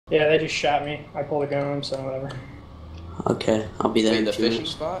Yeah, they just shot me. I pulled a gun on them, so whatever. Okay, I'll be there In in the 2 fishing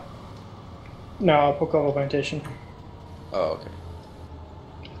minutes. spot? No, I'll put cover plantation. Oh, okay.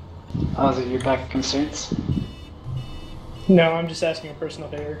 Oh, is it your back concerns? No, I'm just asking a personal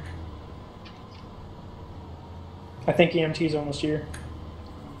favor. I think EMT's almost here.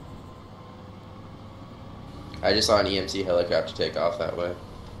 I just saw an EMT helicopter take off that way.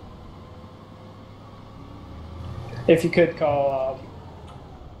 If you could call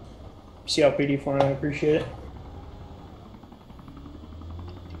CLPD for me, I'd appreciate it.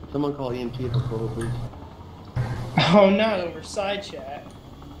 Someone call EMT at the photo, please. Oh, not over side chat.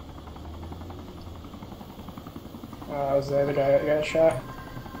 Was the other guy that got shot?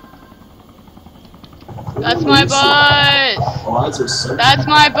 That's my bus! That's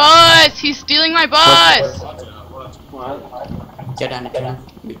my bus! He's stealing my bus! What? Get down, get down.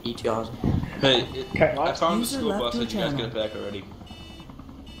 Eat yours. Hey, Okay. I found the User school left bus. your Did you guys channel. get it back already?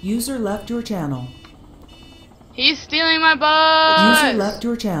 User left your channel. He's stealing my bus! User left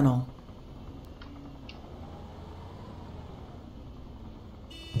your channel.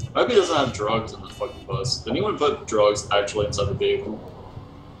 I hope he doesn't have drugs in the fucking bus. Did anyone put drugs actually inside the vehicle?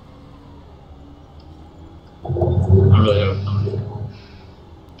 I really hope not.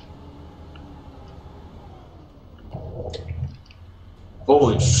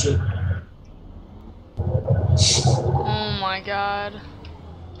 Holy shit. Oh my god.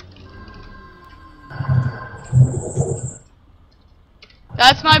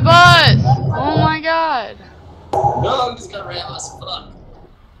 That's my bus! Oh my god. No, I'm just gonna ram us. Fuck.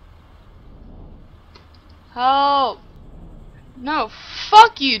 Help. No,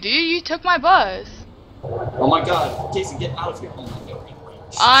 fuck you, dude. You took my bus. Oh my god. Casey, get out of here. Oh my god.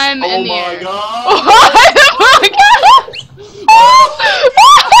 I'm in Oh the my air. god. Oh my god!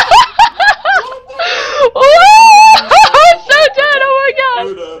 I'm so dead, oh my god!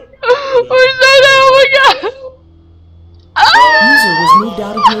 We're dead. We're so dead, oh my god! User was moved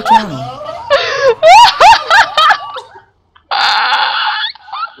out of your channel.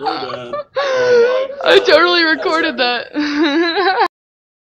 We're dead. Oh my god. I totally recorded that.